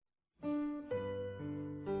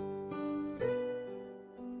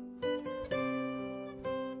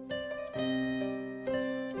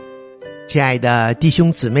亲爱的弟兄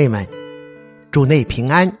姊妹们，主内平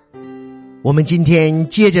安。我们今天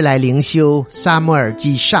接着来灵修撒母耳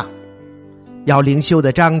记上，要灵修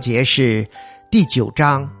的章节是第9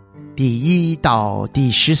章第1到第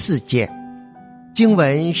14节。经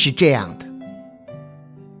文是这样的：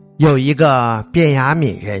有一个便雅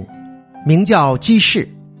悯人名叫基士，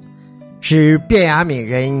是便雅悯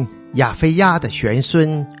人亚非亚的玄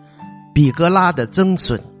孙，比格拉的曾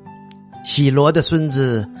孙，喜罗的孙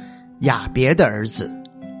子，亚别的儿子，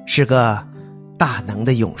是个大能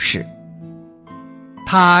的勇士。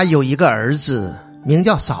他有一个儿子名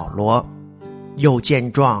叫扫罗，又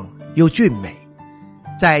健壮又俊美，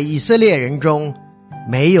在以色列人中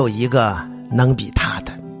没有一个能比他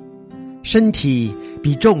的，身体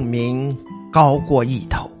比众民高过一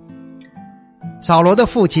头。扫罗的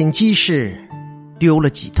父亲基士丢了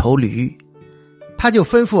几头驴，他就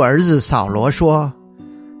吩咐儿子扫罗说：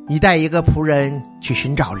你带一个仆人去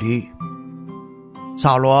寻找驴。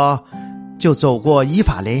扫罗就走过以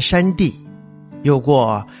法莲山地，又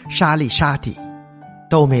过沙利沙地，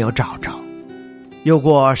都没有找着；又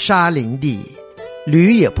过沙林地，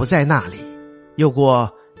驴也不在那里；又过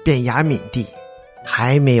便雅悯地，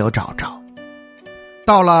还没有找着。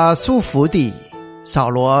到了苏弗地，扫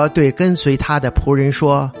罗对跟随他的仆人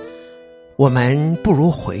说：我们不如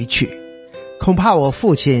回去，恐怕我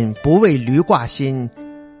父亲不为驴挂心，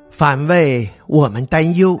反为我们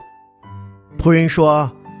担忧。仆人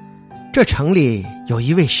说：这城里有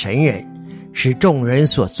一位神人，是众人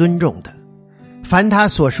所尊重的，凡他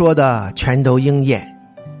所说的全都应验，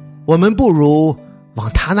我们不如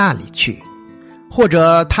往他那里去，或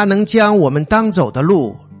者他能将我们当走的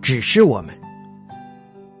路指示我们。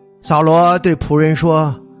扫罗对仆人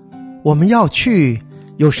说：我们要去，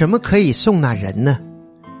有什么可以送那人呢？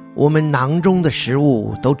我们囊中的食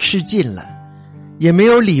物都吃尽了，也没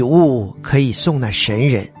有礼物可以送那神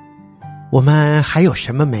人，我们还有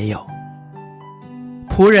什么没有？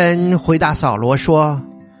仆人回答扫罗说：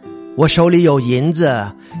我手里有银子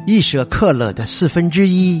1舍克勒的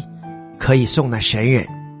1/4，可以送那神人，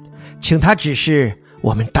请他指示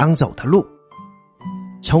我们当走的路。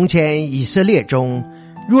从前以色列中，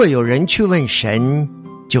若有人去问神，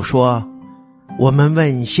就说：我们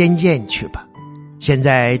问先见去吧。现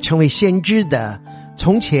在成为先知的，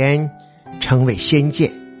从前成为先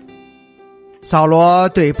见。扫罗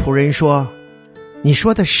对仆人说：你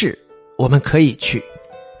说的是，我们可以去。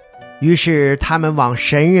于是他们往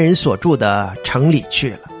神人所住的城里去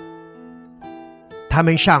了。他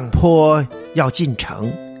们上坡要进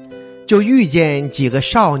城，就遇见几个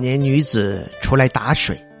少年女子出来打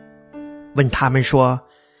水，问他们说：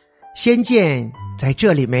先见在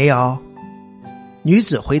这里没有？女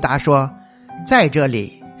子回答说：在这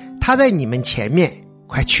里，他在你们前面，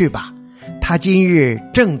快去吧，他今日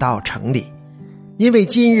正到城里，因为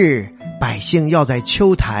今日百姓要在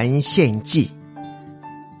丘坛献祭，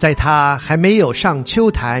在他还没有上丘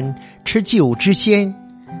坛吃祭物之先，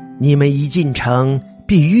你们一进城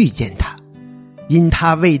必遇见他，因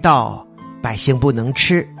他未到，百姓不能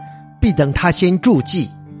吃，必等他先筑祭，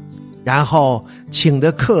然后请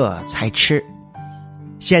的客才吃。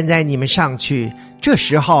现在你们上去，这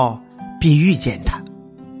时候必遇见他。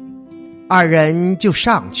二人就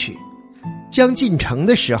上去，将进城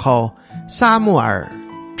的时候，撒母耳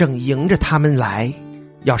正迎着他们来，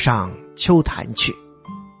要上丘坛去。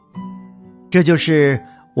这就是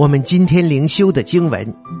我们今天灵修的经文。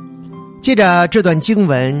接着这段经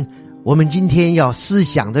文，我们今天要思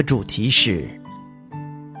想的主题是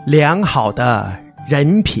良好的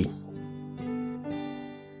人品。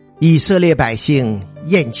以色列百姓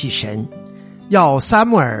厌弃神，要撒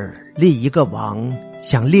母耳立一个王，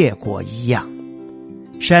像列国一样。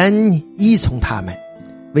神依从他们，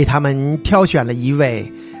为他们挑选了一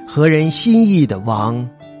位合人心意的王，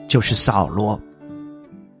就是扫罗。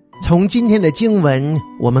从今天的经文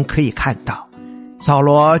我们可以看到，扫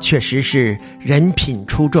罗确实是人品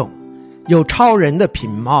出众，有超人的品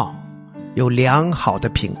貌，有良好的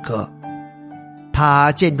品格。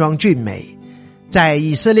他健壮俊美，在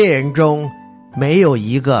以色列人中没有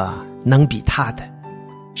一个能比他的，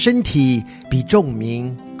身体比众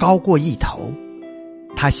民高过一头。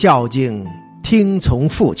他孝敬听从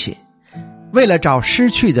父亲，为了找失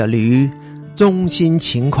去的驴，忠心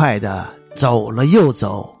勤快地走了又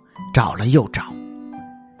走，找了又找。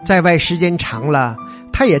在外时间长了，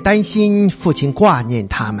他也担心父亲挂念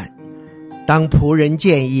他们。当仆人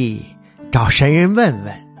建议找神人问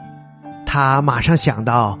问，他马上想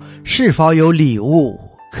到是否有礼物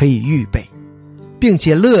可以预备，并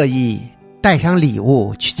且乐意带上礼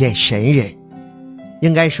物去见神人。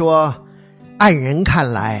应该说，按人看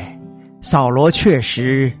来，扫罗确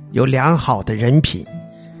实有良好的人品，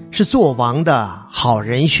是做王的好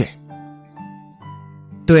人选。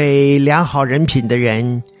对良好人品的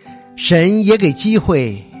人，神也给机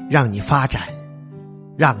会让你发展，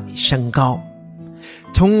让你升高。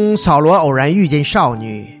从扫罗偶然遇见少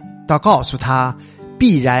女，到告诉他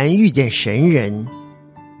必然遇见神人，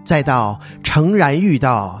再到诚然遇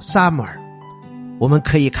到撒母耳，我们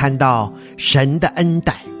可以看到神的恩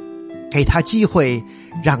待，给他机会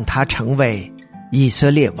让他成为以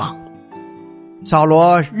色列王。扫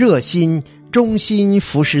罗热心忠心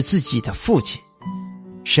服侍自己的父亲，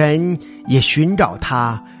神也寻找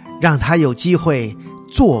他，让他有机会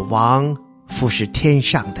做王，服侍天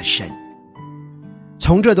上的神。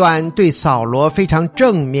从这段对扫罗非常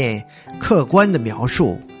正面客观的描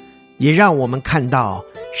述，也让我们看到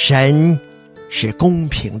神是公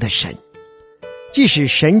平的神。即使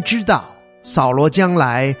神知道扫罗将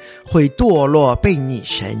来会堕落背逆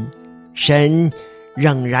神，神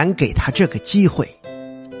仍然给他这个机会。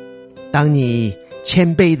当你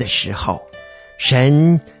谦卑的时候，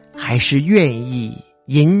神还是愿意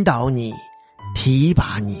引导你，提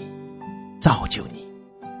拔你，造就你。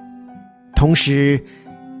同时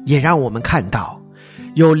也让我们看到，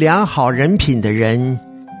有良好人品的人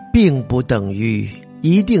并不等于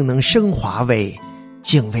一定能升华为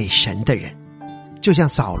敬畏神的人。就像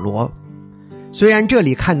扫罗，虽然这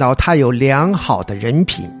里看到他有良好的人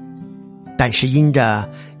品，但是因着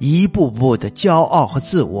一步步的骄傲和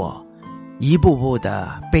自我，一步步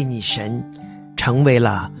的背逆神，成为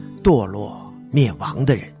了堕落灭亡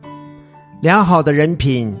的人。良好的人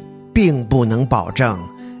品并不能保证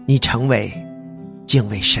你成为敬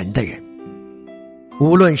畏神的人。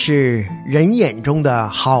无论是人眼中的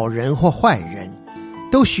好人或坏人，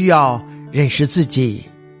都需要认识自己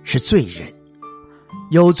是罪人，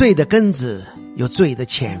有罪的根子，有罪的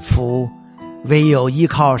潜伏，唯有依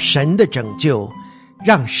靠神的拯救，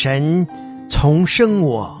让神重生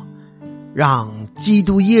我，让基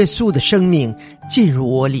督耶稣的生命进入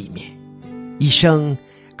我里面，一生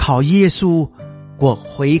靠耶稣过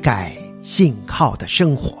悔改信靠的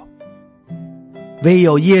生活。唯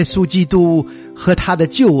有耶稣基督和他的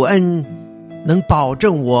救恩能保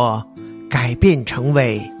证我改变成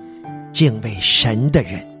为敬畏神的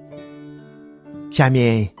人。下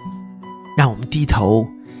面让我们低头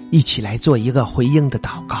一起来做一个回应的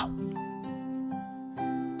祷告。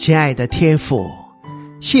亲爱的天父，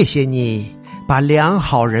谢谢你把良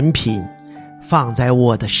好人品放在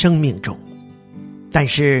我的生命中，但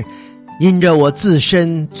是因着我自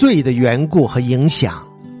身罪的缘故和影响，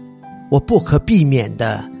我不可避免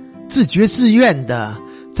的自觉自愿的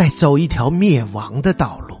在走一条灭亡的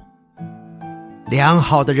道路。良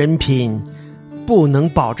好的人品不能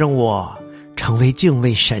保证我成为敬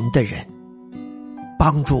畏神的人，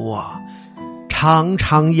帮助我常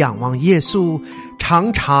常仰望耶稣，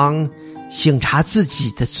常常省察自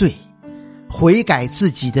己的罪，悔改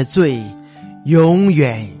自己的罪，永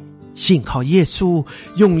远信靠耶稣，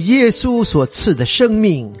用耶稣所赐的生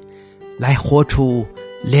命来活出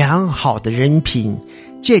良好的人品，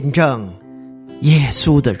见证耶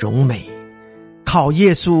稣的荣美，靠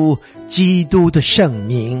耶稣基督的圣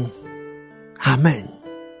名，阿们。